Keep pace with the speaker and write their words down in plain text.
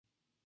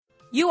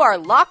You are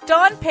Locked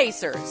On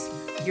Pacers,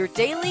 your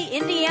daily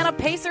Indiana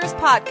Pacers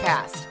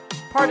podcast,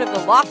 part of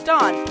the Locked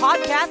On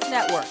Podcast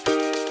Network,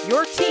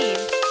 your team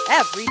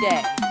every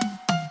day.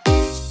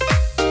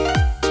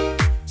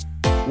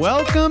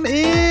 Welcome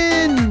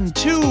in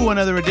to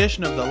another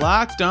edition of the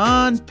Locked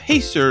On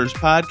Pacers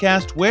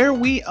podcast, where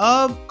we,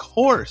 of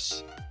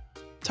course,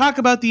 talk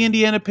about the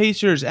Indiana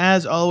Pacers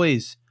as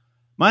always.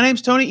 My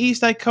name's Tony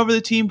East. I cover the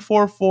team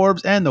for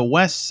Forbes and the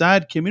West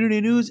Side Community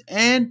News,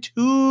 and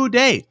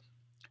today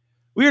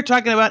we are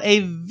talking about a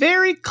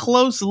very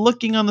close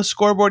looking on the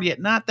scoreboard, yet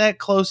not that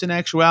close in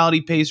actuality,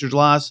 Pacers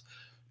loss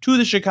to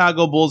the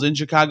Chicago Bulls in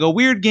Chicago.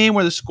 Weird game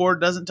where the score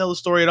doesn't tell the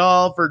story at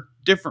all for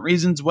different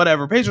reasons,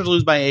 whatever. Pacers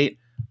lose by 8.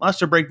 Lots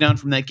to break down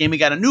from that game. We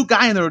got a new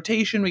guy in the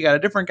rotation. We got a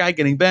different guy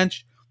getting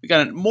benched. We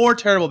got a more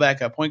terrible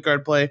backup point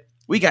guard play.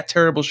 We got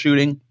terrible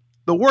shooting.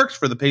 The works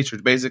for the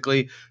Pacers,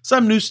 basically.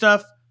 Some new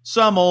stuff,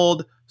 some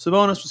old.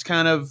 Sabonis was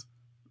kind of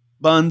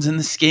buns in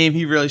this game.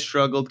 He really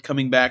struggled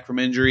coming back from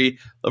injury.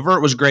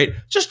 LeVert was great.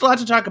 Just a lot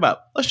to talk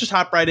about. Let's just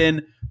hop right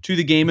in to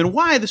the game and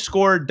why the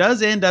score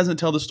does and doesn't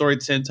tell the story at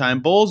the same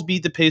time. Bulls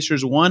beat the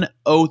Pacers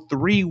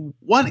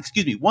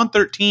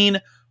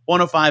 113,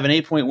 105, an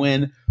 8-point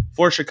win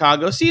for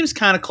Chicago. Seems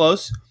kind of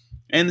close.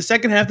 And the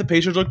second half, the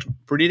Pacers looked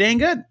pretty dang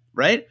good,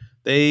 right?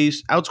 They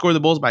outscored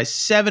the Bulls by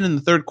 7 in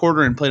the third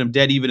quarter and played them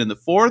dead even in the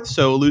fourth.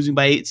 So losing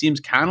by 8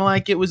 seems kind of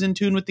like it was in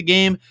tune with the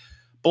game.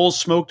 Bulls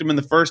smoked them in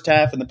the first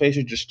half, and the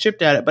Pacers just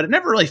chipped at it, but it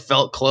never really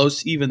felt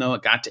close, even though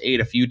it got to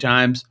 8 a few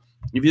times.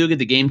 If you look at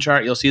the game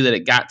chart, you'll see that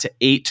it got to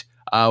 8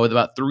 with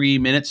about 3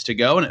 minutes to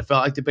go, and it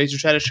felt like the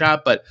Pacers had a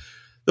shot, but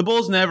the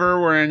Bulls never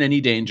were in any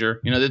danger.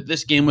 You know,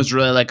 this game was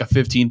really like a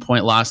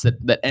 15-point loss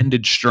that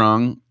ended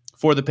strong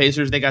for the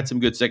Pacers. They got some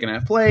good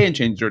second-half play and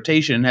changed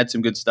rotation and had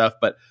some good stuff,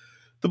 but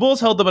the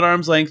Bulls held them at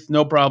arm's length,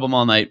 no problem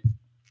all night.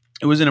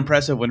 It was an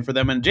impressive win for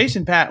them, and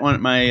Jason Patt,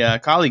 my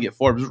colleague at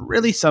Forbes,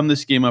 really summed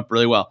this game up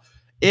really well.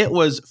 It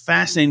was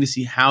fascinating to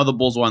see how the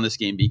Bulls won this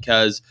game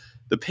because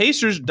the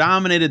Pacers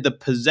dominated the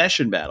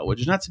possession battle, which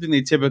is not something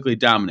they typically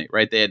dominate,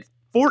 right? They had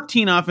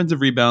 14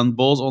 offensive rebounds.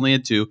 Bulls only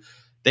had 2.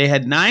 They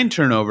had 9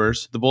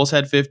 turnovers. The Bulls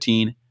had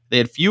 15. They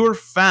had fewer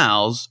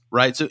fouls,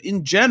 right? So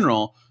in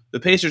general,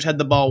 the Pacers had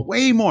the ball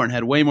way more and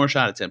had way more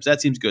shot attempts.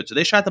 That seems good. So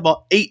they shot the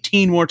ball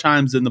 18 more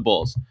times than the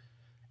Bulls.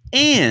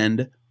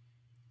 And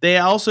they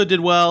also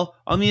did well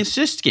on the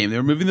assist game. They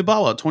were moving the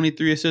ball well.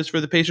 23 assists for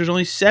the Pacers,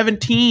 only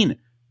 17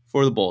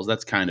 for the Bulls.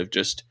 That's kind of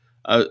just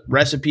a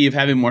recipe of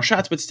having more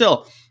shots, but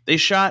still, they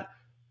shot,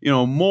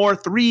 more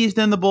threes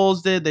than the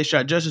Bulls did. They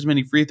shot just as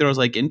many free throws.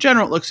 Like in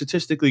general, it looks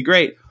statistically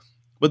great,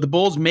 but the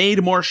Bulls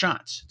made more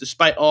shots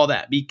despite all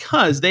that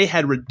because they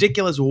had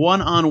ridiculous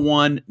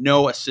one-on-one,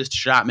 no assist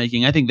shot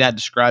making. I think that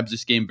describes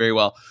this game very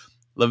well.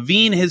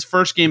 Levine, his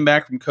first game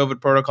back from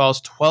COVID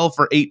protocols, 12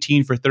 for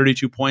 18 for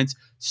 32 points,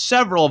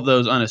 several of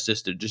those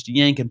unassisted, just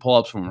yanking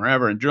pull-ups from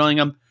wherever and drilling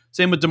them.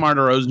 Same with DeMar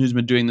DeRozan, who's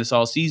been doing this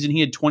all season. He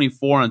had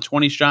 24 on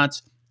 20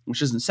 shots, which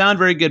doesn't sound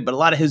very good, but a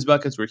lot of his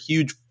buckets were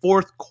huge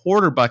fourth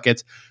quarter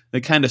buckets that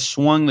kind of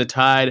swung the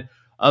tide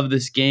of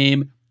this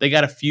game. They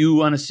got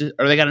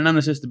they got an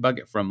unassisted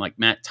bucket from like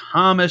Matt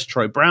Thomas.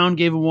 Troy Brown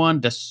gave him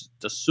one.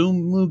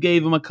 Dasumu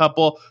gave him a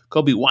couple.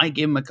 Kobe White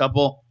gave him a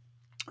couple.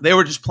 They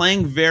were just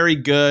playing very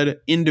good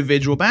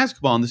individual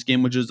basketball in this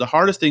game, which is the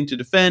hardest thing to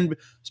defend,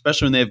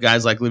 especially when they have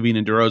guys like Levine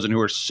and DeRozan who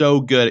are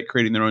so good at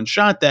creating their own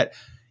shot that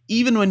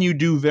even when you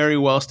do very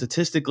well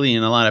statistically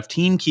in a lot of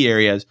team key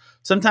areas,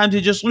 sometimes you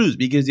just lose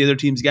because the other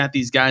team's got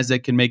these guys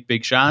that can make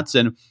big shots.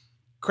 And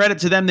credit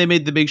to them, they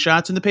made the big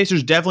shots. And the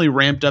Pacers definitely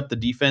ramped up the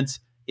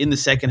defense in the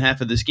second half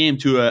of this game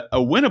to a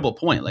winnable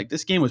point. Like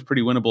this game was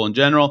pretty winnable in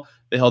general.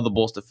 They held the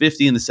Bulls to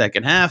 50 in the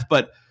second half,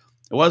 but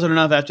it wasn't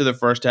enough after the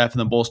first half, and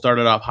the Bulls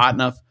started off hot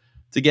enough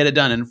to get it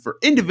done. And for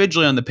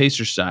individually on the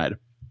Pacers side,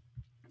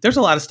 there's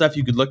a lot of stuff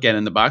you could look at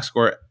in the box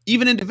score,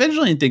 even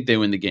individually, and think they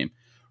win the game.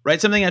 Right,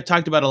 something I've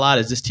talked about a lot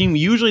is this team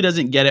usually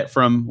doesn't get it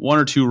from one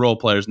or two role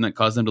players, and that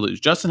caused them to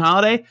lose. Justin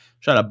Holiday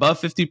shot above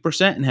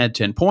 50% and had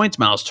 10 points.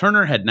 Miles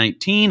Turner had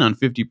 19 on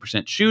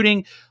 50%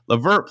 shooting.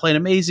 LeVert played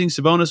amazing.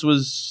 Sabonis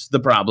was the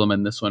problem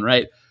in this one,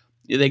 right?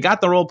 They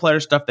got the role player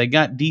stuff. They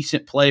got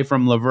decent play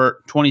from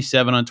LeVert,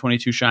 27 on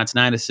 22 shots,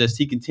 9 assists.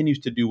 He continues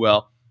to do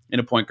well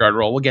in a point guard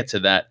role. We'll get to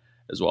that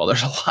as well.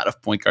 There's a lot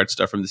of point guard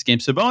stuff from this game.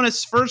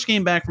 Sabonis, first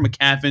game back from a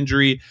calf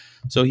injury,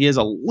 so he has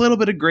a little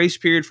bit of grace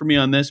period for me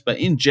on this, but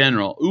in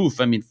general,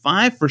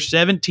 5 for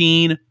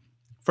 17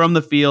 from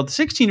the field.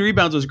 16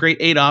 rebounds was great,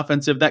 8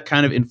 offensive. That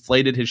kind of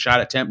inflated his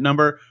shot attempt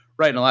number,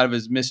 right? And a lot of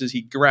his misses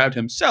he grabbed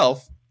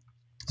himself,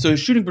 so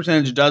his shooting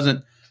percentage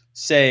doesn't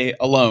say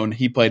alone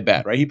he played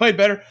bad, right? He played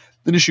better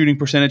than his shooting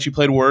percentage. He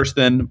played worse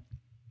than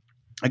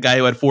a guy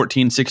who had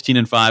 14, 16,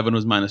 and 5 and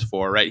was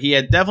 -4, right? He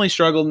had definitely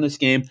struggled in this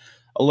game.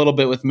 A little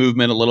bit with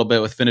movement, a little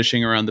bit with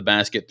finishing around the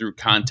basket through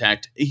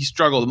contact. He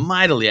struggled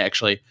mightily,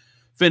 actually,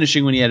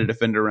 finishing when he had a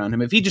defender around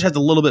him. If he just has a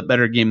little bit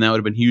better game, that would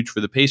have been huge for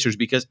the Pacers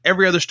because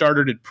every other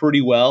starter did pretty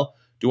well.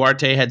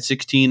 Duarte had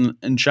 16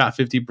 and shot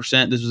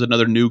 50%. This was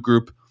another new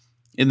group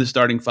in the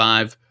starting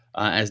 5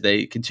 as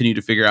they continue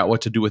to figure out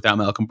what to do without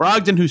Malcolm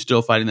Brogdon, who's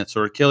still fighting that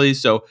sore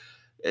Achilles. So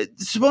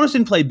Sabonis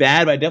didn't play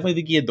bad, but I definitely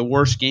think he had the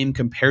worst game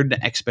compared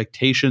to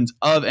expectations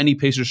of any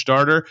Pacers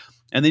starter.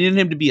 And they needed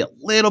him to be a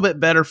little bit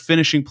better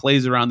finishing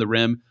plays around the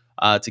rim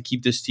to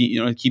keep this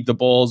team, keep the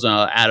Bulls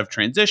out of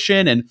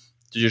transition and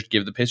to just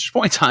give the Pacers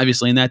points,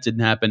 obviously, and that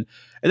didn't happen.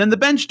 And then the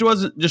bench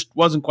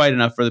wasn't quite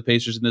enough for the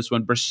Pacers in this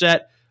one.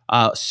 Brissett,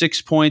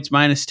 6 points,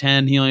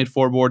 -10. He only had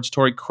 4 boards.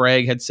 Torrey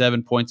Craig had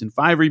 7 points and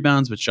 5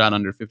 rebounds, but shot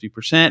under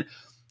 50%.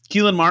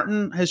 Keelan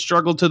Martin has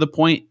struggled to the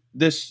point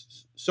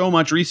this so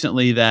much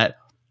recently that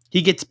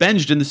he gets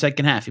benched in the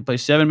second half. He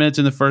plays 7 minutes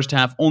in the first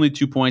half, only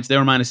 2 points. They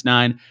were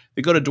 -9.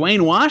 They go to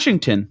Duane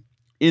Washington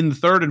in the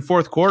third and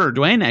fourth quarter.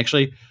 Duane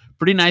actually,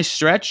 pretty nice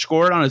stretch,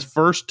 scored on his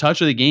first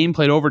touch of the game,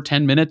 played over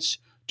 10 minutes,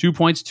 2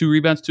 points, 2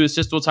 rebounds, 2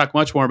 assists. We'll talk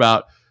much more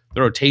about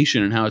the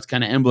rotation and how it's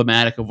kind of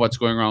emblematic of what's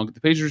going wrong with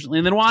the Pacers recently.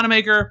 And then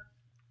Wanamaker,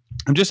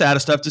 I'm just out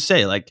of stuff to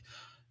say. Like,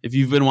 if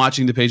you've been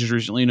watching the Pacers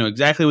recently, you know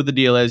exactly what the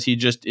deal is. He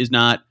just is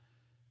not.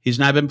 He's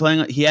not been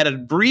playing. He had a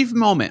brief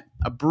moment,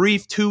 a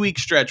brief 2-week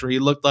stretch where he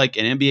looked like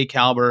an NBA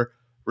caliber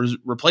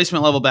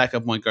replacement level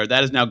backup point guard.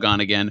 That is now gone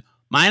again.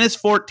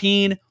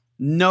 -14,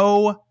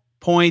 no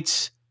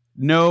points,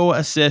 no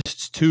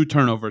assists, 2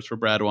 turnovers for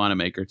Brad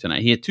Wanamaker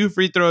tonight. He had 2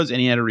 free throws and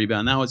he had a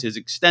rebound. That was his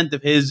extent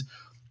of his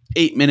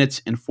 8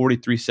 minutes and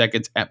 43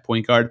 seconds at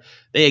point guard.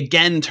 They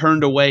again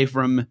turned away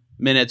from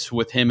minutes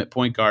with him at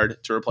point guard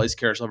to replace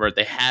Karis LeVert.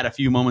 They had a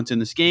few moments in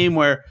this game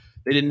where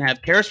they didn't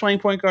have Karis playing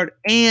point guard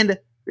and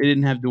they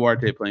didn't have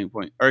Duarte playing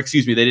point, or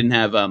excuse me, they didn't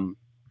have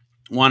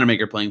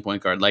Wanamaker playing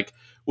point guard. Like,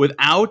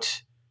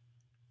 without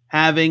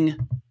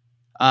having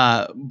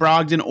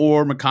Brogdon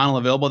or McConnell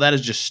available, that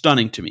is just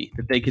stunning to me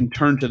that they can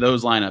turn to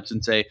those lineups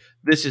and say,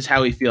 this is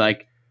how we feel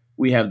like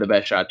we have the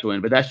best shot to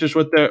win. But that's just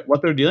what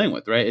they're dealing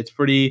with, right? It's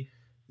pretty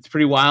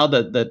wild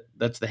that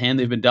that's the hand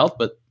they've been dealt,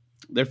 but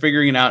they're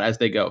figuring it out as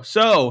they go.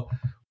 So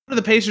what are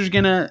the Pacers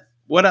gonna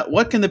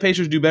what can the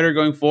Pacers do better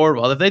going forward?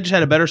 Well, if they just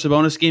had a better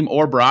Sabonis game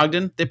or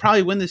Brogdon, they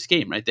probably win this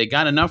game, right? They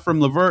got enough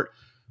from LeVert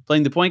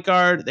playing the point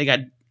guard. They got,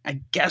 I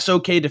guess,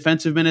 okay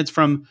defensive minutes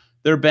from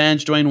their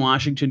bench. Duane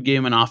Washington gave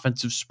them an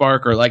offensive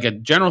spark, or like a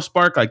general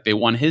spark, like they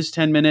won his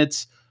 10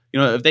 minutes.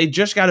 You know, if they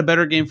just got a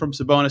better game from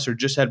Sabonis or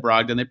just had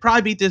Brogdon, they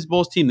probably beat this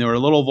Bulls team. They were a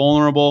little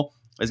vulnerable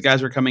as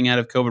guys were coming out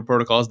of COVID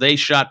protocols. They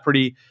shot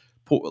pretty,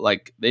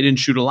 like, they didn't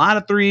shoot a lot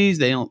of threes.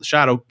 They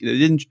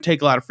didn't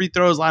take a lot of free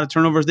throws, a lot of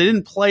turnovers. They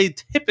didn't play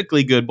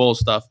typically good Bulls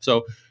stuff.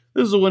 So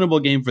this is a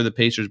winnable game for the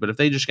Pacers. But if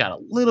they just got a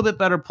little bit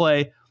better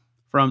play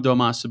from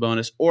Domas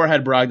Sabonis or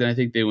had Brogdon, I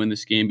think they win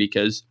this game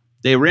because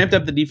they ramped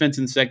up the defense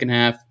in the second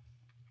half,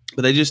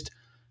 but they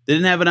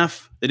didn't have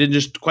enough. They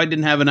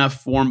didn't have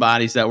enough warm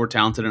bodies that were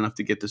talented enough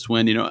to get this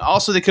win. You know,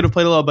 also they could have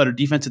played a little better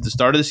defense at the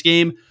start of this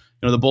game.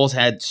 You know, the Bulls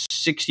had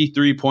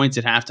 63 points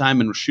at halftime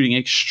and were shooting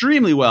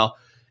extremely well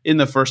in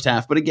the first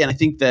half. But again, I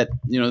think that,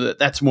 you know,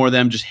 that's more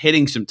them just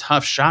hitting some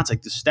tough shots.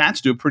 Like, the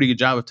stats do a pretty good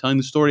job of telling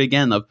the story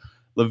again.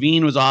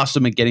 Levine was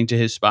awesome at getting to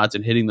his spots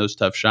and hitting those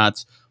tough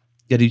shots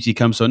that he's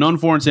become so known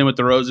for, and same with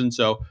DeRozan.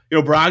 So, you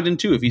know, Brogdon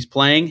too, if he's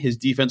playing, his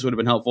defense would have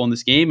been helpful in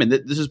this game. And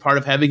this is part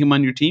of having him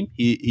on your team.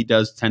 He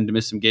does tend to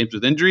miss some games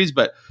with injuries,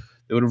 but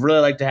they would have really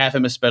liked to have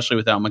him, especially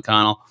without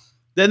McConnell.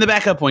 Then the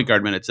backup point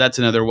guard minutes. That's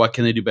another, what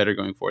can they do better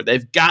going forward?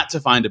 They've got to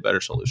find a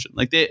better solution.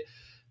 Like,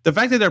 the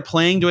fact that they're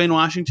playing Duane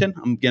Washington,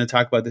 I'm going to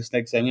talk about this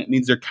next segment,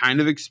 means they're kind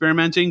of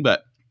experimenting,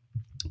 but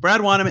Brad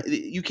Wanamaker,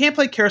 you can't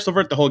play Karis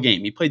LeVert the whole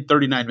game. He played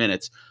 39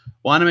 minutes.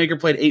 Wanamaker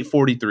played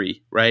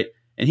 8:43, right?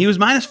 And he was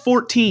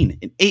 -14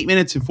 in 8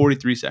 minutes and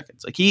 43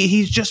 seconds. Like,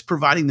 he's just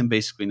providing them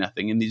basically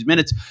nothing in these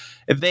minutes.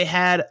 If they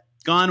had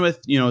gone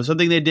with, you know,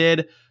 something they did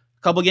a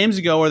couple games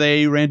ago where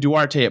they ran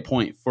Duarte at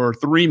point for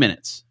 3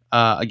 minutes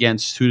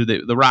against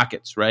the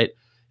Rockets, right?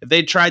 If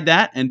they tried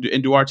that and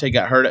Duarte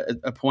got hurt at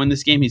a point in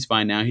this game, he's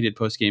fine now. He did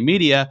post-game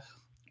media.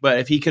 But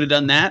if he could have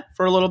done that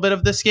for a little bit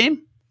of this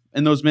game,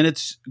 and those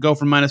minutes go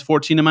from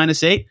 -14 to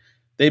 -8,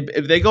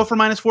 if they go from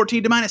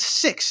 -14 to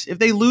 -6, if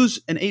they lose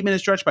an 8-minute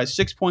stretch by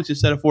 6 points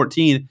instead of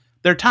 14,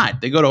 they're tied.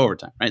 They go to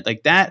overtime, right?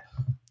 Like,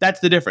 that's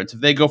the difference.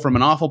 If they go from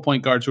an awful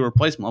point guard to a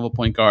replacement level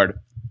point guard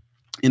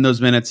in those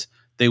minutes,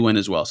 they win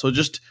as well. So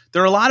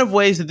there are a lot of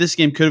ways that this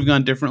game could have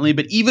gone differently,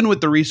 but even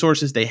with the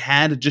resources they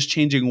had, just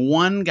changing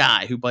one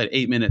guy who played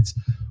 8 minutes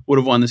would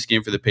have won this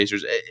game for the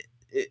Pacers.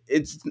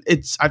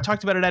 I've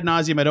talked about it ad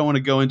nauseum. I don't want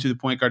to go into the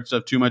point guard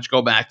stuff too much.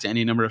 Go back to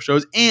any number of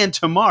shows. And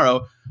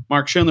tomorrow,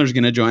 Mark Schindler is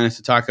going to join us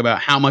to talk about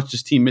how much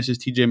this team misses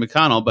TJ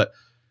McConnell. But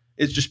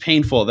it's just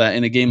painful that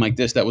in a game like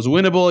this that was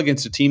winnable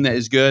against a team that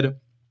is good,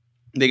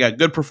 they got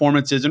good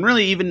performances. And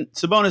really, even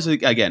Sabonis,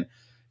 again,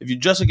 if you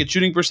just look at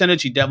shooting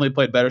percentage, he definitely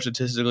played better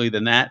statistically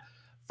than that.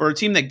 For a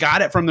team that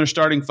got it from their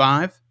starting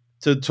five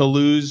to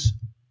lose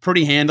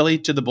pretty handily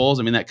to the Bulls,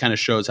 I mean, that kind of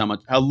shows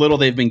how little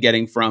they've been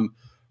getting from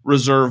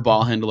reserve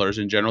ball handlers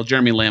in general.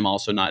 Jeremy Lamb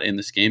also not in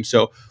this game.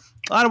 So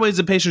a lot of ways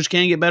the Pacers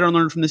can get better and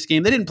learn from this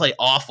game. They didn't play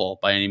awful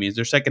by any means.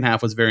 Their second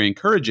half was very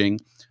encouraging,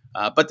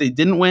 but they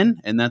didn't win,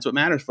 and that's what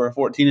matters for a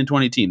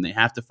 14-20 team. They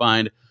have to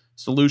find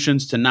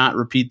solutions to not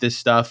repeat this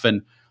stuff.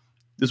 And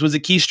This was a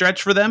key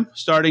stretch for them,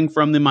 starting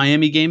from the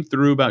Miami game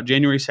through about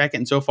January 2nd.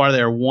 And so far,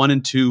 they are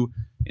 1-2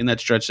 in that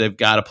stretch. They've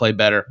got to play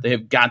better. They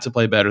have got to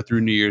play better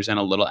through New Year's and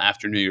a little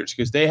after New Year's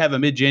because they have a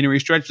mid-January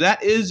stretch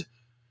that is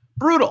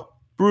brutal.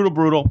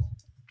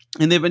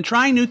 And they've been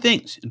trying new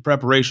things in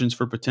preparations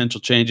for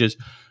potential changes.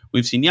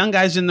 We've seen young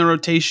guys in the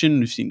rotation.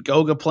 We've seen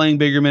Goga playing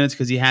bigger minutes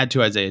because he had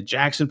to. Isaiah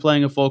Jackson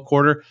playing a full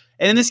quarter.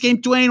 And in this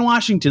game, Duane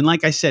Washington,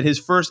 like I said, his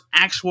first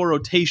actual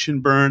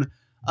rotation burn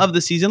of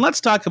the season.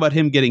 Let's talk about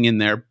him getting in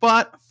there.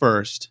 But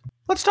first,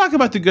 let's talk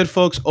about the good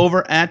folks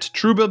over at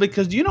Truebill,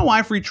 because do you know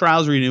why free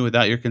trials renew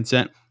without your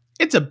consent?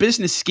 It's a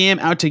business scam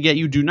out to get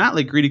you. Do not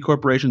let greedy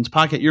corporations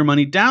pocket your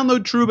money. Download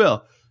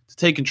Truebill to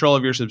take control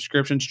of your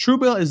subscriptions.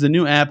 Truebill is the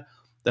new app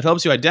that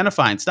helps you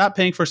identify and stop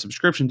paying for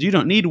subscriptions you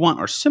don't need, want,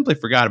 or simply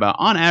forgot about.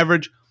 On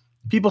average,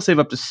 people save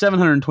up to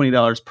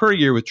 $720 per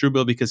year with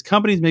Truebill because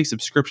companies make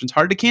subscriptions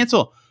hard to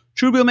cancel.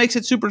 Truebill makes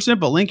it super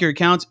simple. Link your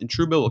accounts, and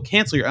Truebill will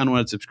cancel your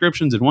unwanted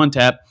subscriptions in one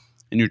tap.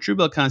 And your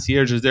Truebill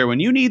concierge is there when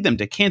you need them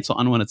to cancel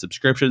unwanted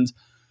subscriptions,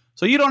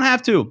 so you don't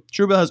have to.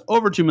 Truebill has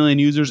over 2 million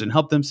users and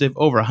helped them save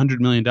over $100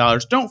 million.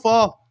 Don't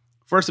fall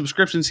for a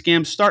subscription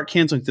scam. Start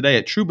canceling today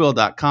at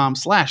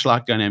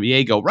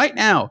Truebill.com/LockedOnNBA. Go right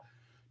now.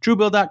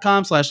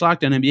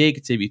 Truebill.com/LockedOnNBA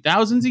could save you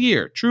thousands a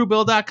year.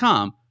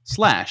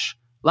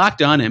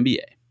 Truebill.com/LockedOnNBA.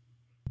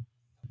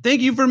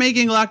 Thank you for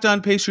making Locked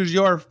On Pacers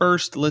your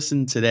first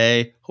listen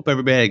today. Hope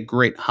everybody had a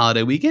great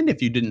holiday weekend.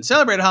 If you didn't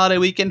celebrate a holiday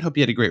weekend, hope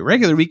you had a great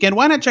regular weekend.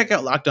 Why not check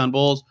out Locked On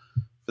Bulls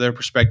for their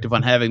perspective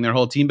on having their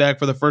whole team back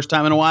for the first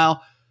time in a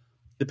while.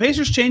 The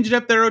Pacers changed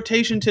up their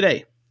rotation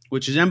today,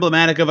 which is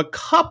emblematic of a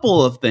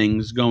couple of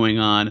things going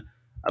on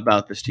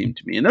about this team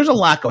to me. And there's a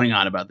lot going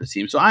on about this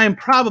team, so I am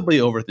probably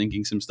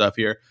overthinking some stuff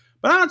here,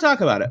 but I want to talk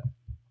about it.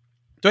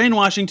 Duane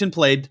Washington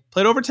played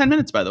over 10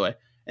 minutes, by the way,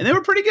 and they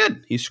were pretty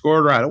good. He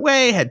scored right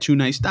away, had 2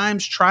 nice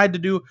dimes, tried to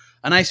do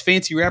a nice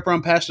fancy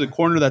wraparound pass to the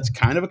corner. That's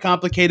kind of a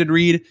complicated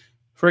read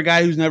for a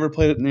guy who's never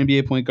played at an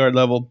NBA point guard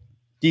level.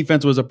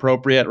 Defense was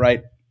appropriate,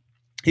 right?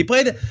 He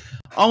played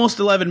almost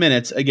 11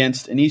 minutes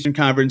against an Eastern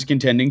Conference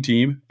contending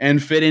team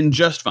and fit in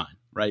just fine,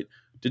 right?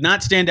 Did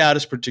not stand out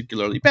as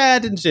particularly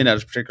bad, didn't stand out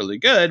as particularly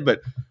good, but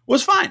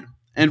was fine.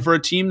 And for a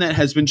team that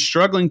has been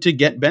struggling to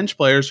get bench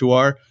players who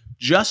are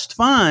just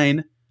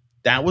fine,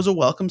 that was a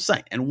welcome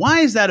sight. And why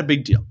is that a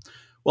big deal?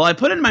 Well, I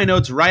put in my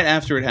notes right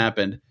after it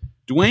happened.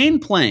 Duane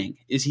playing,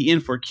 is he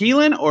in for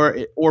Keelan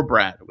or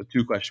Brad with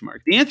 2 question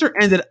marks? The answer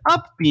ended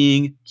up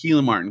being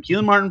Keelan Martin.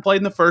 Keelan Martin played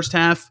in the first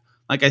half.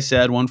 Like I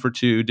said, 1 for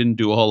 2, didn't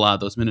do a whole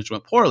lot. Those minutes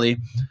went poorly.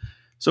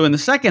 So in the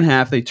second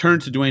half, they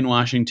turned to Duane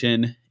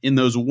Washington in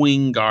those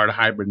wing guard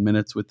hybrid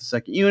minutes with the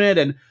second unit.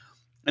 And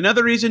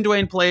another reason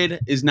Duane played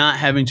is not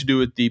having to do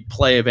with the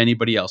play of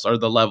anybody else or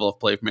the level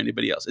of play from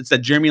anybody else. It's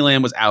that Jeremy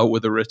Lamb was out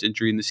with a wrist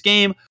injury in this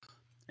game,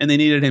 and they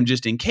needed him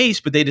just in case,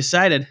 but they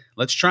decided,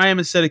 let's try him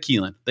instead of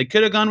Keelan. They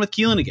could have gone with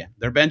Keelan again.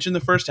 Their bench in the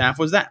first half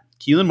was that.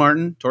 Keelan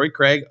Martin, Torrey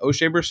Craig,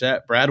 O'Shea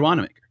Brissett, Brad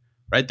Wanamaker,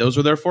 right? Those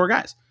were their 4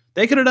 guys.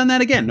 They could have done that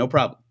again, no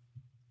problem.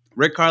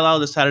 Rick Carlisle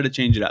decided to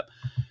change it up.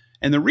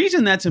 And the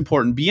reason that's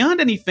important,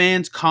 beyond any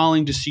fans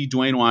calling to see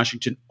Duane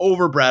Washington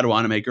over Brad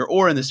Wanamaker,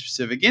 or in this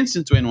specific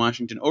instance, Duane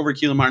Washington over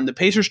Keelan Martin, the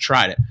Pacers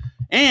tried it.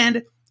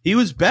 And he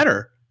was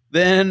better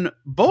than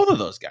both of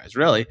those guys,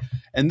 really.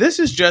 And this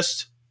is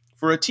just,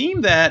 for a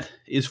team that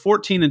is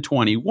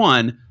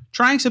 14-21,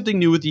 trying something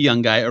new with a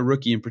young guy, a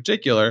rookie in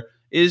particular,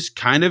 is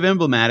kind of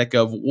emblematic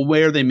of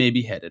where they may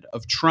be headed,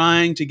 of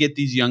trying to get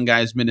these young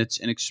guys minutes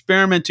and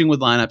experimenting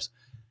with lineups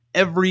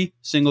every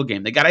single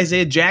game. They got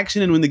Isaiah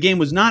Jackson, and when the game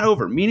was not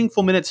over,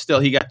 meaningful minutes still,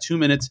 he got 2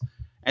 minutes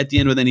at the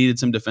end when they needed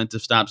some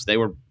defensive stops. They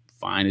were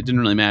fine. It didn't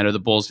really matter. The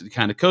Bulls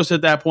kind of coasted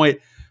at that point.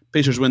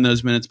 Pacers win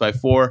those minutes by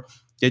 4.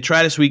 They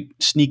try to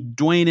sneak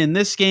Duane in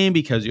this game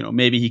because,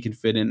 maybe he can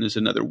fit in as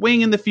another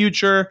wing in the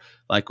future,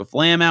 like with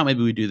Lamb out.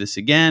 Maybe we do this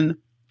again.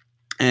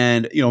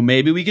 And,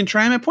 maybe we can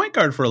try him at point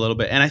guard for a little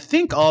bit. And I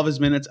think all of his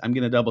minutes, I'm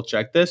going to double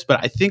check this,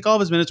 but I think all of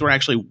his minutes were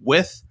actually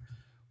with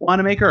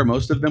Wanamaker, or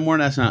most of them were.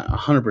 That's not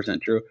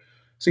 100% true.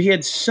 So he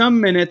had some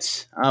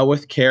minutes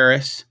with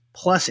Karras,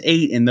 plus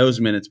 8 in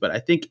those minutes, but I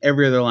think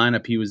every other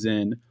lineup he was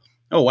in,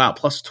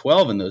 plus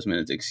 12 in those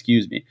minutes,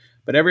 excuse me.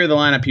 But every other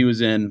lineup he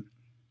was in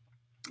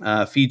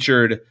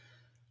featured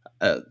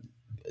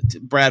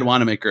Brad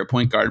Wanamaker at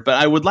point guard. But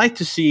I would like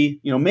to see,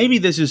 maybe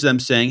this is them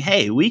saying,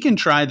 hey, we can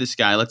try this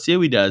guy. Let's see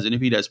how he does. And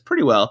if he does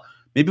pretty well,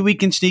 maybe we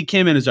can sneak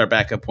him in as our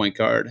backup point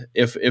guard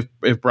if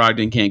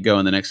Brogdon can't go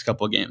in the next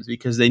couple of games,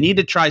 because they need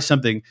to try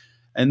something.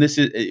 And this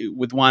is,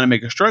 with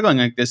Wanamaker struggling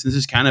like this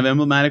is kind of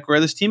emblematic where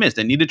this team is.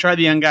 They need to try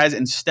the young guys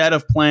instead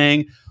of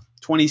playing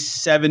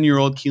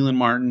 27-year-old Keelan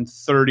Martin,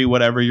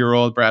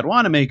 30-whatever-year-old Brad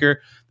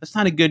Wanamaker. That's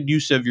not a good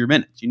use of your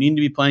minutes. You need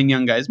to be playing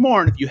young guys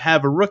more. And if you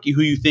have a rookie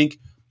who you think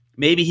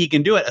maybe he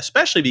can do it,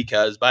 especially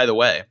because, by the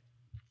way,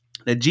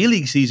 the G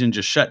League season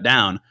just shut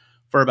down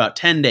for about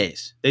 10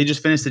 days. They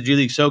just finished the G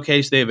League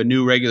Showcase. They have a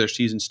new regular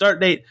season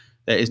start date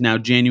that is now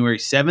January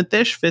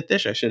 7th-ish,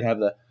 5th-ish. I should have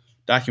the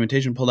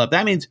documentation pulled up.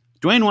 That means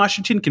Duane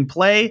Washington can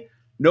play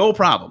no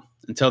problem.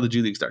 until the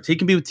G League starts. He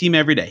can be with the team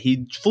every day.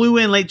 He flew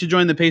in late to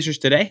join the Pacers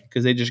today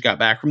because they just got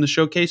back from the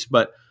showcase,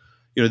 but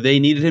they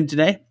needed him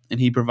today, and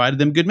he provided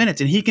them good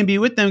minutes, and he can be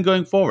with them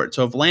going forward.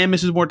 So if Lamb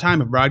misses more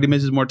time, if Brogdon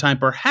misses more time,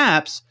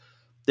 perhaps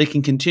they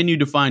can continue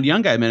to find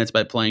young guy minutes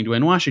by playing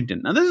Duane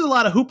Washington. Now, this is a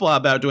lot of hoopla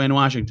about Duane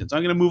Washington, so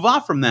I'm going to move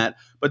off from that,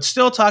 but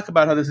still talk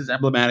about how this is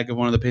emblematic of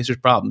one of the Pacers'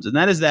 problems, and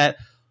that is that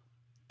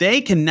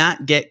they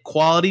cannot get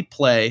quality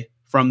play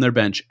from their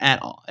bench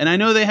at all. And I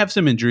know they have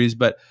some injuries,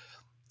 but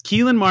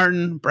Keelan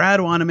Martin,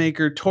 Brad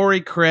Wanamaker, Torrey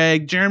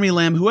Craig, Jeremy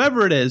Lamb,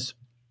 whoever it is,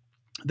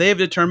 they have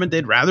determined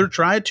they'd rather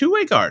try a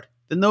two-way guard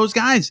than those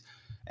guys.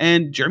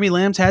 And Jeremy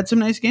Lamb's had some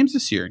nice games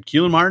this year. And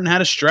Keelan Martin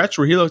had a stretch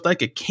where he looked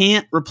like a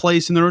can't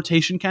replace in the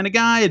rotation kind of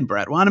guy. And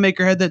Brad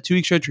Wanamaker had that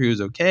 2-week stretch where he was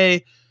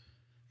okay.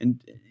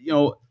 And,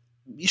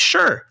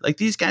 sure, like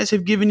these guys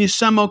have given you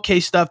some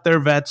okay stuff. They're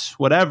vets,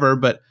 whatever,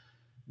 but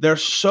they're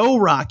so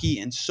rocky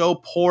and so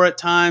poor at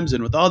times.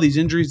 And with all these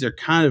injuries, they're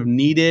kind of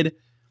needed.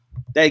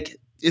 Like,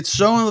 it's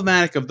so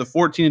emblematic of the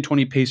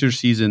 14-20 Pacers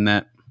season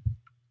that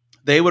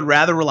they would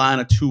rather rely on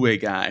a two-way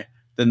guy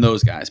than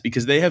those guys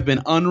because they have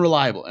been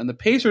unreliable. And the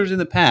Pacers in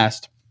the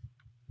past,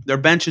 their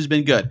bench has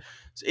been good.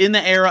 So in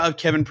the era of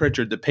Kevin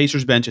Pritchard, the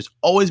Pacers bench has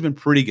always been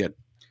pretty good.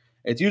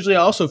 It's usually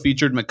also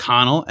featured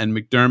McConnell and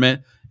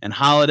McDermott and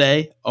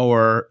Holiday,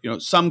 or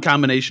some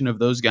combination of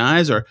those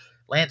guys, or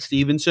Lance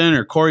Stevenson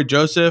or Corey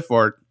Joseph,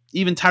 or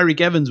even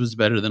Tyreek Evans was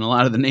better than a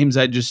lot of the names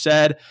I just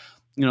said.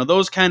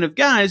 Those kind of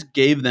guys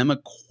gave them a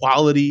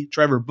quality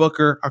Trevor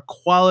Booker, a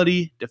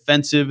quality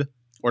defensive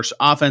or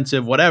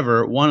offensive,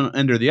 whatever, one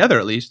end or the other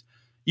at least,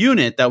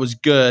 unit that was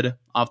good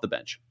off the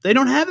bench. They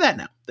don't have that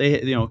now.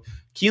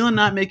 Keelan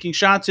not making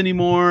shots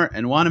anymore,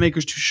 and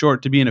Wanamaker's too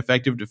short to be an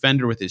effective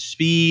defender with his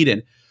speed,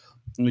 and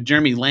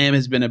Jeremy Lamb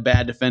has been a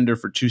bad defender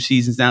for 2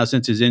 seasons now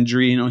since his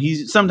injury.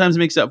 He sometimes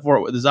makes up for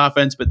it with his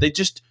offense, but they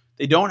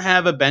don't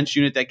have a bench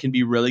unit that can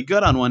be really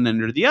good on one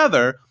end or the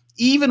other,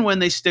 even when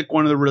they stick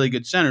one of the really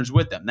good centers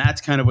with them. That's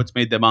kind of what's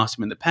made them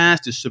awesome in the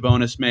past, is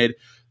Sabonis made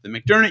the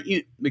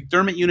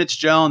McDermott units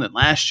gel, and then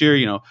last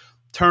year,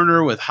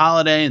 Turner with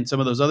Holiday and some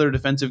of those other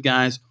defensive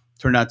guys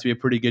turned out to be a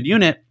pretty good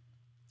unit.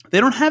 They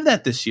don't have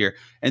that this year.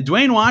 And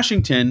Duane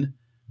Washington,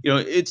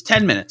 it's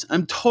 10 minutes.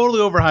 I'm totally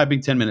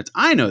overhyping 10 minutes.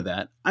 I know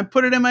that. I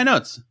put it in my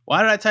notes.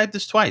 Why did I type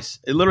this twice?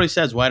 It literally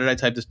says, why did I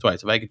type this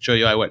twice? If I could show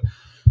you, I would.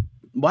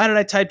 Why did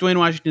I type Duane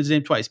Washington's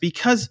name twice?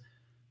 Because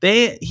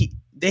they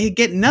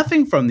get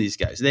nothing from these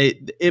guys.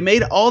 It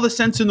made all the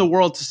sense in the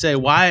world to say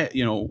why,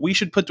 we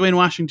should put Duane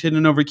Washington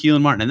in over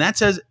Keelan Martin. And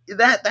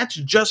that's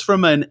just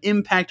from an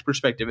impact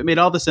perspective. It made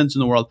all the sense in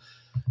the world.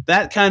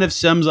 That kind of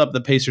sums up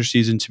the Pacers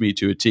season to me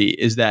to a T,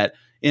 is that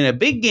in a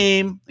big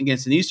game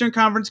against an Eastern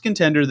Conference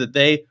contender that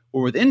they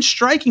were within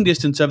striking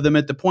distance of them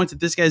at the point that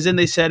this guy's in,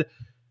 they said,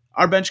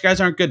 our bench guys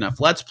aren't good enough.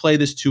 Let's play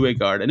this two-way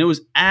guard. And it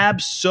was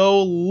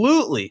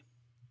absolutely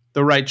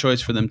the right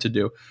choice for them to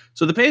do.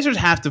 So the Pacers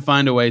have to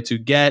find a way to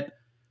get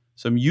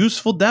some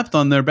useful depth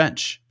on their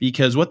bench,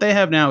 because what they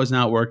have now is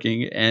not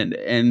working.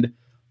 And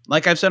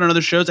like I've said on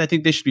other shows, I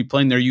think they should be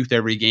playing their youth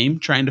every game,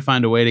 trying to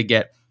find a way to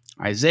get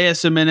Isaiah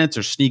some minutes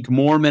or sneak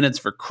more minutes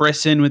for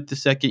Chris in with the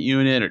second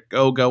unit, or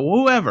Goga,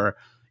 whoever.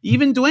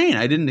 Even Duane.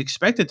 I didn't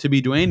expect it to be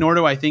Duane, nor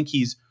do I think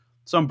he's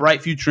some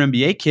bright future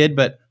NBA kid,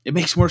 but it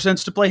makes more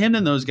sense to play him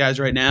than those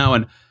guys right now.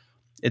 And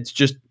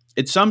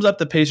it sums up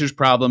the Pacers'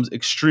 problems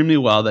extremely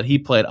well that he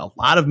played a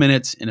lot of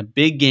minutes in a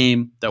big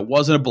game that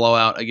wasn't a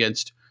blowout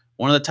against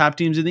one of the top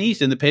teams in the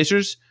East. And the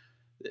Pacers,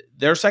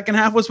 their second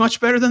half was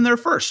much better than their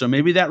first. So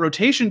maybe that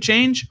rotation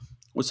change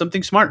was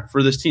something smart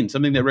for this team,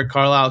 something that Rick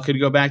Carlisle could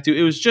go back to.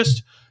 It was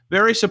just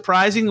very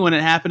surprising when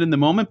it happened in the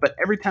moment, but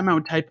every time I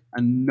would type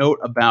a note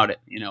about it,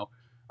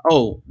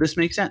 oh, this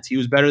makes sense. He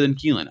was better than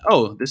Keelan.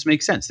 Oh, this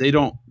makes sense. They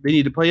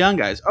need to play young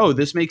guys. Oh,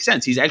 this makes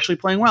sense. He's actually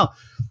playing well.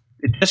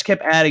 It just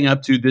kept adding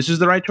up to this is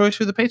the right choice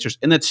for the Pacers.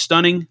 And that's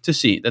stunning to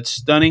see. That's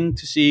stunning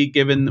to see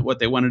given what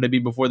they wanted to be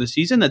before the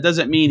season. That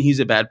doesn't mean he's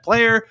a bad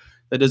player.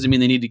 That doesn't mean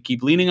they need to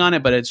keep leaning on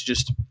it, but it's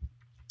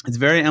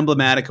very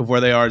emblematic of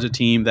where they are as a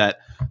team, that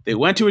they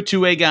went to a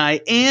two-way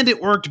guy and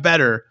it worked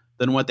better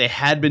than what they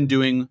had been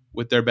doing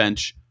with their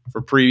bench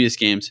for previous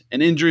games.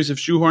 And injuries have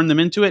shoehorned them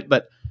into it,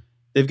 but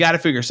they've got to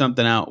figure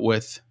something out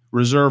with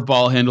reserve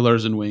ball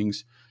handlers and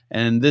wings.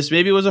 And this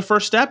maybe was a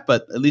first step,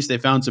 but at least they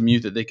found some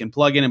youth that they can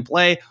plug in and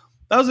play.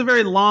 That was a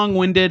very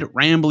long-winded,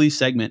 rambly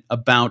segment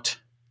about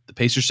the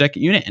Pacers'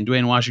 second unit and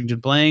Duane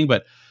Washington playing,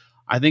 but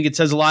I think it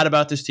says a lot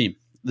about this team.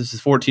 This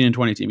is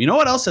 14-20 team. You know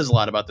what else says a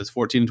lot about this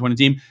 14-20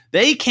 team?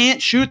 They can't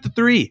shoot the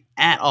three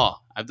at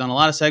all. I've done a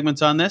lot of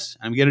segments on this.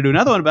 I'm going to do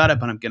another one about it,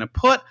 but I'm going to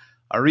put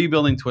a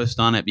rebuilding twist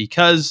on it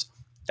because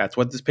that's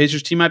what this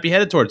Pacers team might be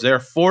headed towards. They're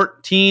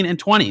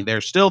 14-20.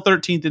 They're still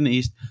 13th in the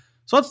East.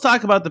 So let's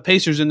talk about the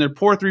Pacers and their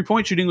poor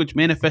three-point shooting, which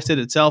manifested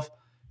itself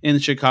in the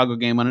Chicago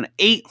game on an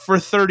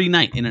 8-for-30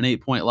 night in an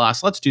 8-point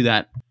loss. Let's do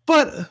that.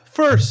 But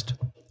first,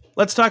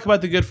 let's talk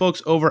about the good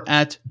folks over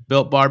at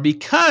Built Bar,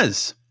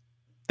 because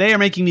they are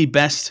making the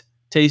best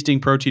tasting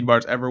protein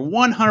bars ever.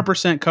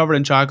 100% covered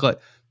in chocolate,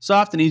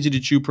 soft and easy to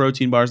chew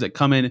protein bars that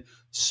come in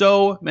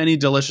So many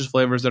delicious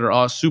flavors that are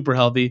all super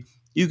healthy.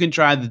 You can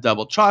try the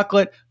double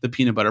chocolate, the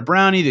peanut butter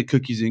brownie, the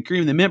cookies and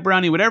cream, the mint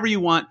brownie, whatever you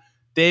want.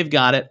 They've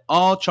got it.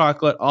 All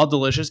chocolate, all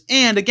delicious,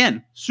 and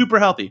again, super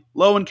healthy.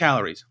 Low in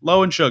calories,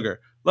 low in sugar,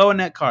 low in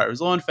net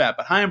carbs, low in fat,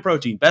 but high in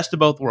protein. Best of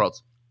both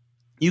worlds.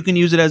 You can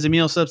use it as a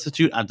meal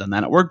substitute. I've done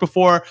that at work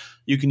before.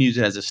 You can use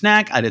it as a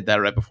snack. I did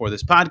that right before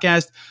this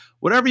podcast.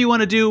 Whatever you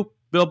want to do,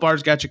 Built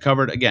Bar's got you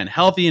covered. Again,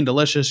 healthy and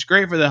delicious.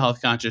 Great for the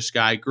health conscious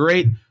guy.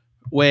 Great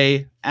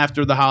way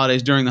after the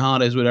holidays, during the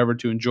holidays, whatever,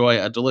 to enjoy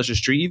a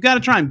delicious treat. You've got to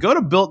try them. Go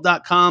to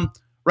built.com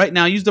right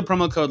now. Use the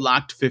promo code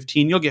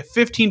LOCKED15. You'll get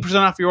 15%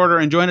 off your order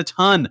and join a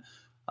ton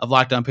of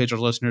Locked On Pacers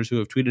listeners who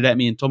have tweeted at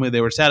me and told me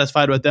they were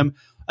satisfied with them.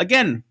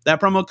 Again, that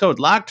promo code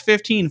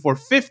LOCKED15 for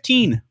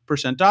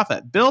 15% off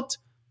at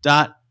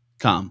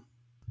built.com.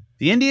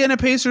 The Indiana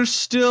Pacers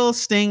still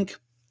stink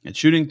at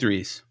shooting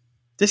threes.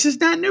 This is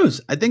not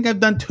news. I think I've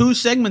done 2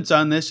 segments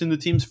on this in the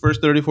team's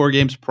first 34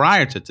 games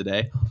prior to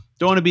today.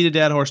 Don't want to beat a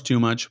dead horse too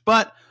much,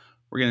 but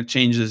we're going to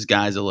change this,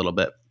 guys, a little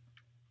bit.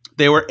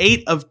 They were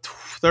 8 of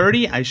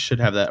 30. I should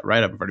have that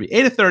right up in front of me.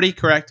 8 of 30,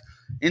 correct,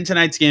 in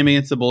tonight's game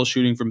against the Bulls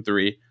shooting from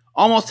 3.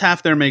 Almost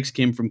half their makes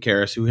came from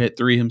Karras, who hit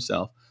 3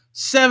 himself.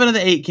 7 of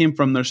the 8 came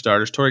from their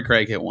starters. Torrey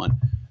Craig hit 1.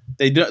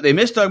 They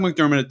missed Doug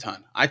McDermott a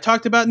ton. I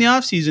talked about in the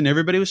offseason,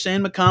 everybody was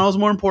saying McConnell was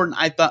more important.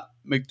 I thought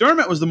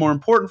McDermott was the more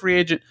important free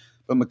agent,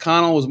 but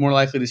McConnell was more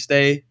likely to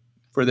stay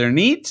for their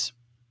needs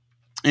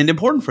and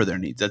important for their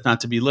needs. That's not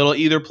to belittle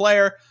either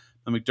player,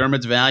 but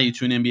McDermott's value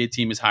to an NBA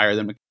team is higher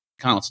than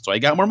McConnell's, so he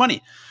got more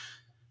money.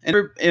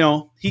 And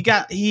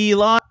he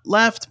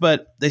left,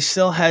 but they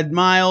still had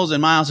Miles, and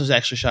Miles has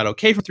actually shot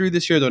okay from 3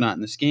 this year, though not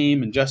in this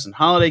game. And Justin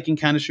Holiday can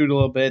kind of shoot a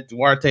little bit.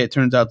 Duarte, it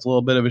turns out, is a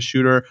little bit of a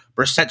shooter.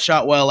 Brissett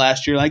shot well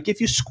last year. Like, if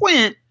you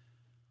squint,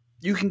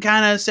 you can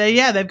kind of say,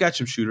 yeah, they've got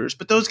some shooters,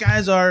 but those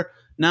guys are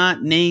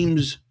not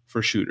names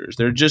for shooters.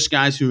 They're just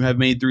guys who have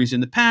made threes in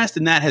the past,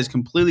 and that has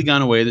completely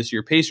gone away this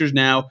year. Pacers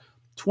now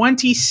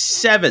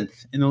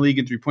 27th in the league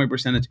in three-point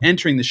percentage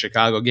entering the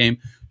Chicago game.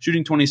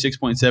 Shooting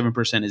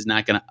 26.7% is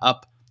not going to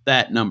up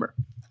that number.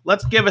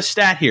 Let's give a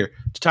stat here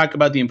to talk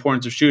about the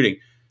importance of shooting.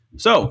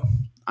 So,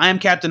 I am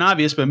Captain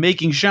Obvious, but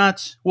making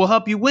shots will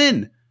help you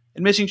win,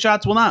 and missing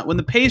shots will not. When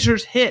the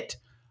Pacers hit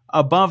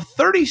above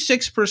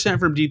 36%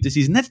 from deep this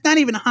season, that's not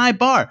even a high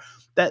bar.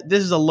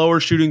 This is a lower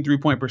shooting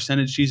three-point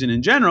percentage season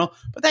in general,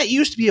 but that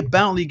used to be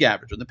about league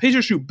average. When the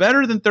Pacers shoot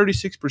better than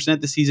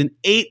 36% this season,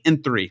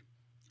 8-3.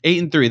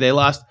 8-3. They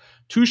lost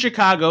to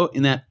Chicago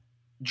in that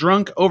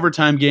drunk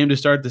overtime game to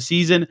start the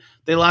season.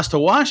 They lost to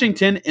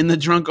Washington in the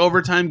drunk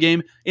overtime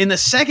game in the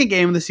second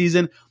game of the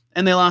season,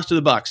 and they lost to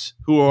the Bucks,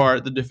 who are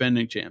the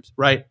defending champs,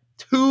 right?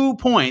 2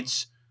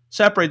 points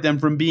separate them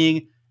from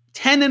being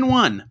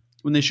 10-1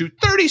 when they shoot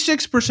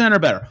 36% or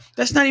better.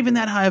 That's not even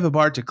that high of a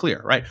bar to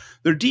clear, right?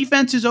 Their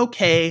defense is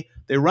okay.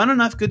 They run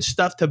enough good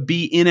stuff to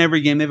be in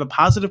every game. They have a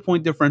positive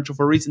point differential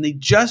for a reason.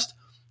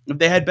 If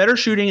they had better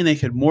shooting and they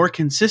could more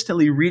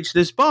consistently reach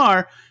this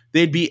bar,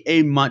 they'd be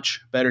a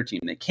much better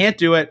team. They can't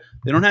do it.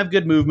 They don't have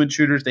good movement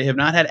shooters. They have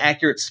not had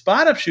accurate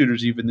spot-up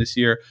shooters even this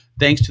year,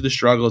 thanks to the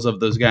struggles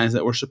of those guys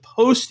that were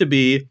supposed to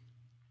be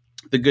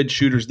the good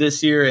shooters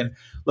this year. And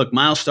look,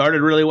 Miles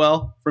started really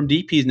well from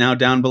deep. He's now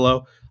down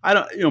below.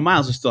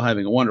 Miles is still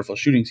having a wonderful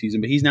shooting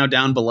season, but he's now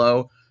down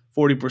below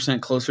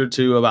 40%, closer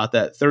to about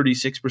that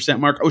 36%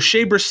 mark.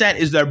 O'Shea Brissett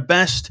is their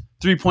best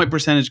three-point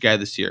percentage guy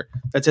this year.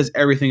 That says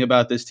everything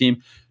about this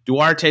team.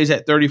 Duarte's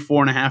at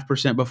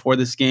 34.5% before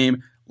this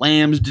game.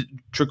 Lamb's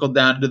trickled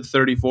down to the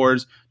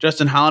 34s.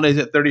 Justin Holiday's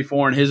at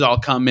 34, and his all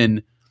come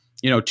in,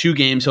 2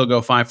 games. He'll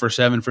go 5 for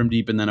 7 from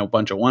deep, and then a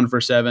bunch of 1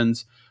 for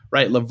 7s.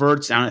 Right,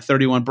 Levert's down at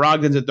 31.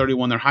 Brogdon's at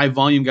 31. Their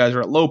high-volume guys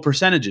are at low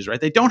percentages, right?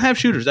 They don't have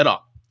shooters at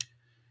all.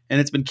 And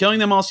it's been killing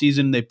them all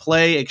season. They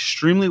play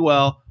extremely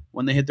well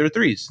when they hit their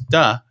threes.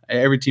 Duh.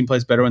 Every team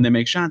plays better when they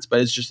make shots, but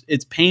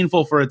it's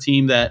painful for a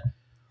team that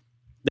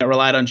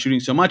relied on shooting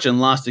so much and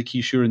lost a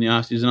key shooter in the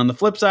offseason. On the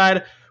flip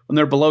side, when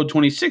they're below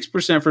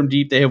 26% from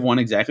deep, they have won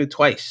exactly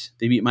twice.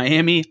 They beat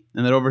Miami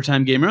in that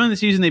overtime game early in the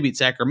season. They beat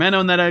Sacramento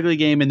in that ugly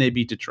game, and they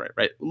beat Detroit,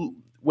 right?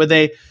 When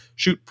they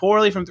shoot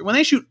poorly when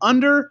they shoot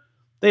under,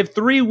 they have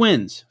 4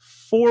 wins,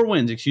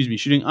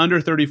 shooting under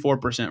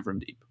 34% from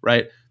deep,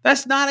 right?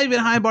 That's not even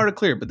a high bar to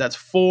clear, but that's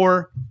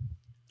 4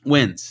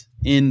 wins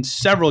in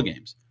several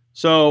games.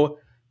 So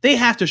they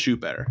have to shoot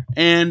better.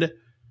 And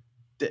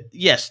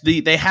yes,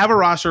 they have a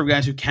roster of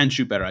guys who can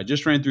shoot better. I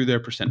just ran through their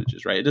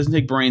percentages, right? It doesn't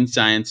take brain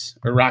science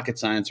or rocket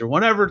science or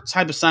whatever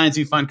type of science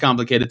you find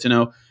complicated to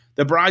know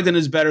that Brogdon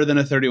is better than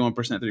a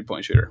 31%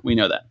 three-point shooter. We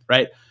know that,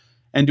 right?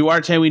 And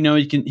Duarte, we know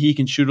he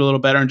can shoot a little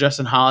better, and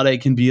Justin Holiday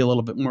can be a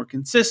little bit more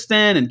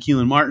consistent, and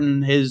Keelan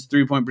Martin, his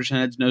three-point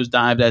percentage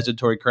nosedived, as did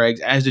Torrey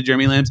Craig's, as did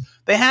Jeremy Lamb's.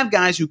 They have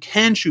guys who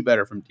can shoot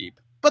better from deep,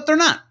 but they're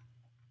not.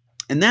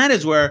 And that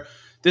is where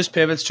this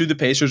pivots to the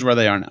Pacers where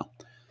they are now.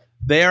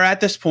 They are at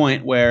this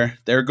point where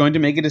they're going to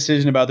make a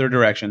decision about their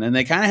direction, and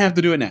they kind of have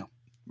to do it now,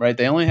 right?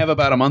 They only have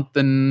about a month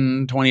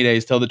and 20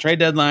 days till the trade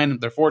deadline.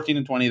 They're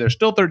 14-20. They're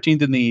still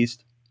 13th in the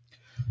East.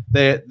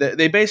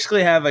 They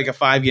basically have like a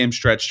 5-game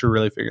stretch to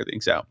really figure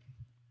things out.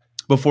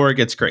 before it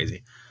gets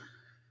crazy.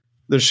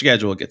 Their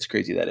schedule gets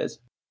crazy, that is.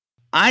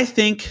 I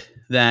think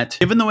that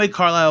given the way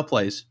Carlisle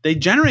plays, they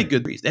generate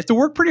good threes. They have to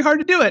work pretty hard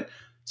to do it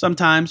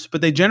sometimes,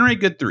 but they generate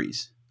good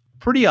threes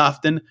pretty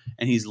often,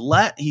 and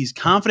he's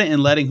confident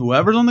in letting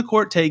whoever's on the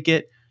court take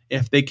it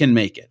if they can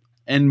make it.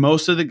 And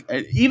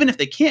even if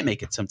they can't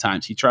make it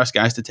sometimes, he trusts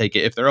guys to take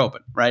it if they're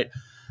open, right?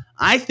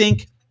 I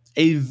think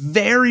a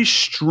very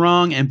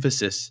strong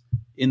emphasis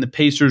in the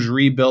Pacers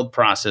rebuild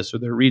process or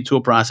their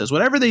retool process,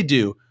 whatever they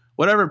do,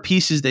 whatever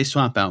pieces they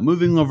swap out,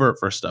 moving Levert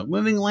for stuff,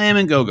 moving Lamb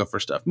and Goga for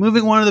stuff,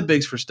 moving one of the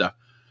bigs for stuff,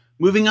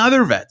 moving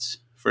other vets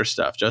for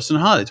stuff, Justin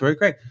Holiday, Torrey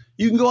Craig.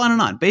 You can go on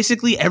and on.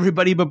 Basically,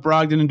 everybody but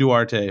Brogdon and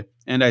Duarte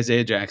and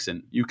Isaiah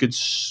Jackson, you could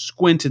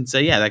squint and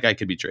say, yeah, that guy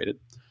could be traded.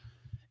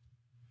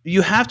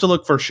 You have to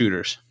look for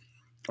shooters,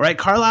 right?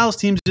 Carlisle's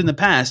teams in the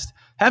past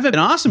haven't been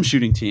awesome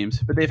shooting teams,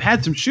 but they've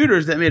had some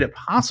shooters that made it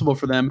possible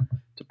for them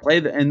to play.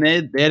 And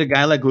they had a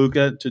guy like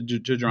Luka to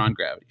draw on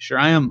gravity. Sure,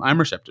 I'm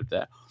receptive to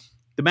that.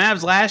 The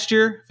Mavs last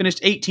year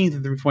finished 18th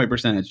in three-point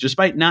percentage,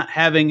 despite not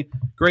having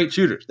great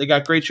shooters. They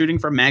got great shooting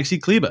from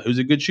Maxi Kleber, who's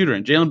a good shooter,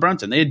 and Jalen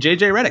Brunson. They had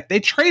J.J. Redick. They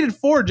traded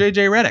for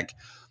J.J. Redick,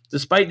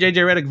 despite J.J.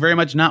 Redick very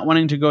much not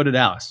wanting to go to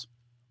Dallas.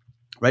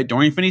 Right?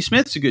 Dorian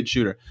Finney-Smith's a good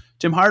shooter.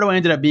 Tim Hardaway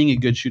ended up being a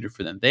good shooter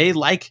for them.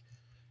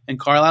 And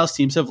Carlisle's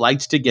teams have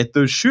liked to get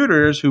those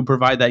shooters who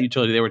provide that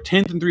utility. They were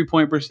 10th in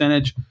three-point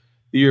percentage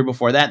the year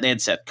before that. They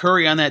had Seth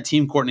Curry on that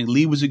team. Courtney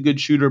Lee was a good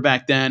shooter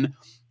back then.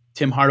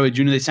 Tim Hardaway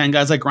Jr. They signed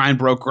guys like Ryan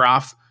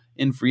Broekroff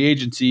in free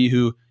agency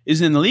who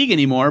isn't in the league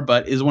anymore,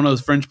 but is one of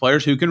those fringe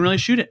players who can really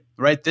shoot it,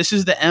 right? This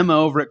is the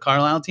MO over at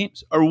Carlisle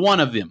teams, or one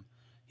of them.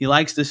 He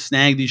likes to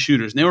snag these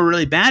shooters. And they were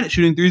really bad at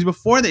shooting threes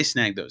before they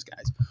snagged those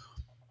guys.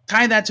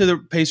 Tie that to the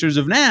Pacers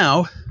of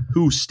now,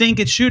 who stink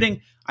at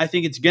shooting. I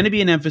think it's going to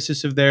be an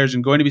emphasis of theirs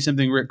and going to be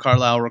something Rick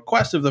Carlisle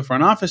requests of the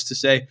front office to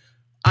say,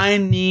 I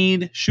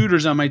need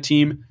shooters on my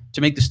team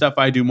to make the stuff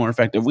I do more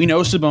effective. We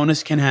know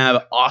Sabonis can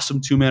have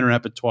awesome two-man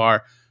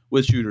repertoire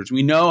with shooters.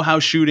 We know how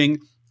shooting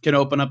can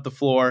open up the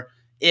floor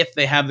if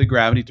they have the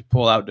gravity to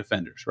pull out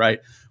defenders, right?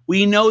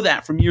 We know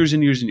that from years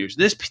and years and years.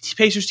 This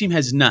Pacers team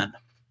has none.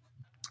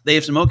 They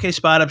have some okay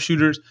spot-up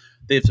shooters.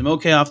 They have some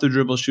okay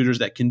off-the-dribble shooters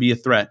that can be a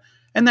threat,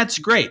 and that's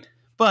great.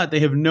 But they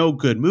have no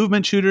good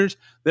movement shooters.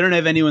 They don't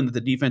have anyone that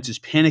the defense is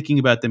panicking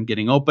about them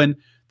getting open.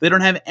 They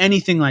don't have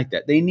anything like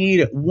that. They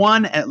need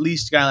one at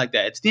least guy like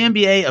that. It's the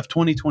NBA of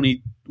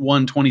 2021-22.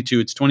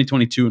 It's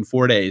 2022 in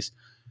 4 days.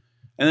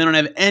 And they don't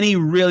have any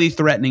really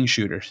threatening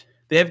shooters.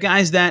 They have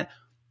guys that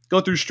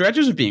go through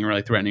stretches of being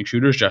really threatening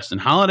shooters. Justin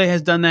Holiday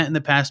has done that in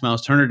the past.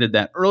 Miles Turner did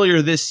that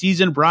earlier this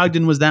season.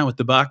 Brogdon was that with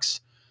the Bucks.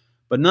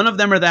 But none of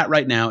them are that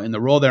right now in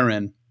the role they're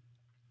in.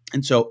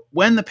 And so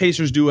when the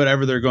Pacers do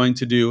whatever they're going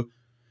to do,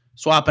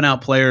 swapping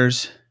out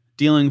players,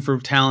 dealing for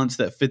talents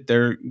that fit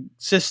their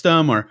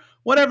system, or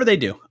whatever they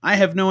do, I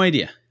have no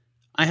idea.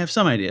 I have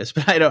some ideas,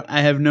 but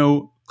I have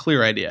no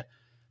clear idea.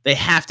 They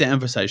have to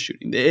emphasize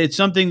shooting. It's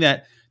something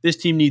that this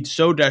team needs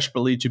so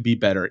desperately to be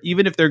better.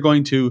 Even if they're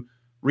going to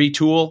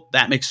retool,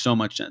 that makes so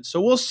much sense.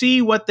 So we'll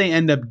see what they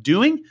end up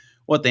doing,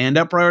 what they end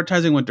up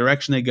prioritizing, what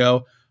direction they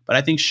go. But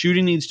I think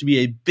shooting needs to be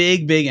a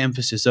big, big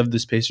emphasis of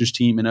this Pacers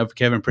team and of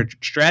Kevin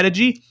Pritchard's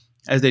strategy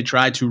as they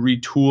try to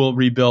retool,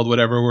 rebuild,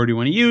 whatever word you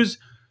want to use,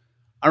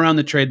 around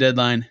the trade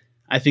deadline.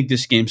 I think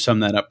this game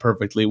summed that up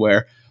perfectly,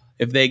 where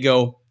if they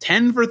go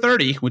 10 for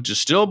 30, which is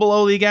still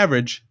below league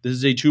average, this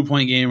is a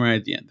 2-point game right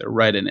at the end. They're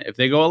right in it. If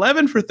they go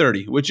 11 for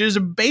 30, which is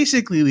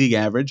basically league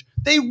average,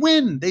 they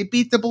win. They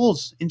beat the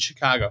Bulls in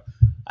Chicago,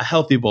 a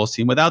healthy Bulls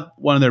team without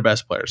one of their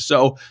best players.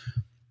 So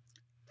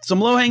some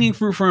low-hanging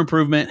fruit for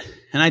improvement,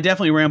 and I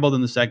definitely rambled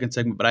in the second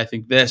segment, but I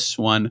think this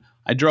one,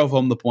 I drove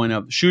home the point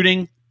of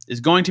shooting is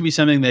going to be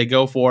something they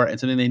go for and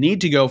something they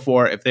need to go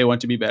for if they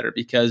want to be better,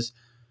 because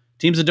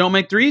teams that don't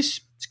make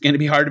threes, it's going to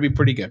be hard to be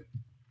pretty good.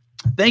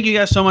 Thank you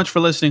guys so much for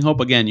listening.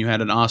 Hope, again, you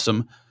had an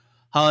awesome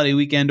holiday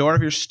weekend, or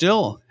if you're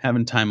still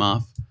having time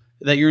off,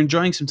 that you're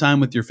enjoying some time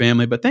with your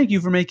family. But thank you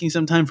for making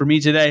some time for me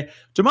today.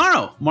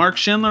 Tomorrow, Mark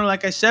Schindler,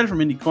 like I said, from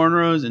Indie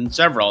Cornrows and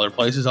several other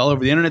places all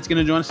over the internet, is going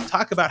to join us to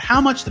talk about how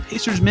much the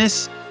Pacers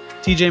miss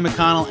TJ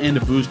McConnell and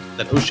a boost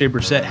that O'Shea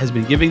Brissett has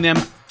been giving them.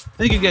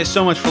 Thank you guys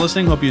so much for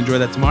listening. Hope you enjoy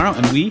that tomorrow,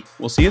 and we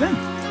will see you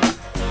then.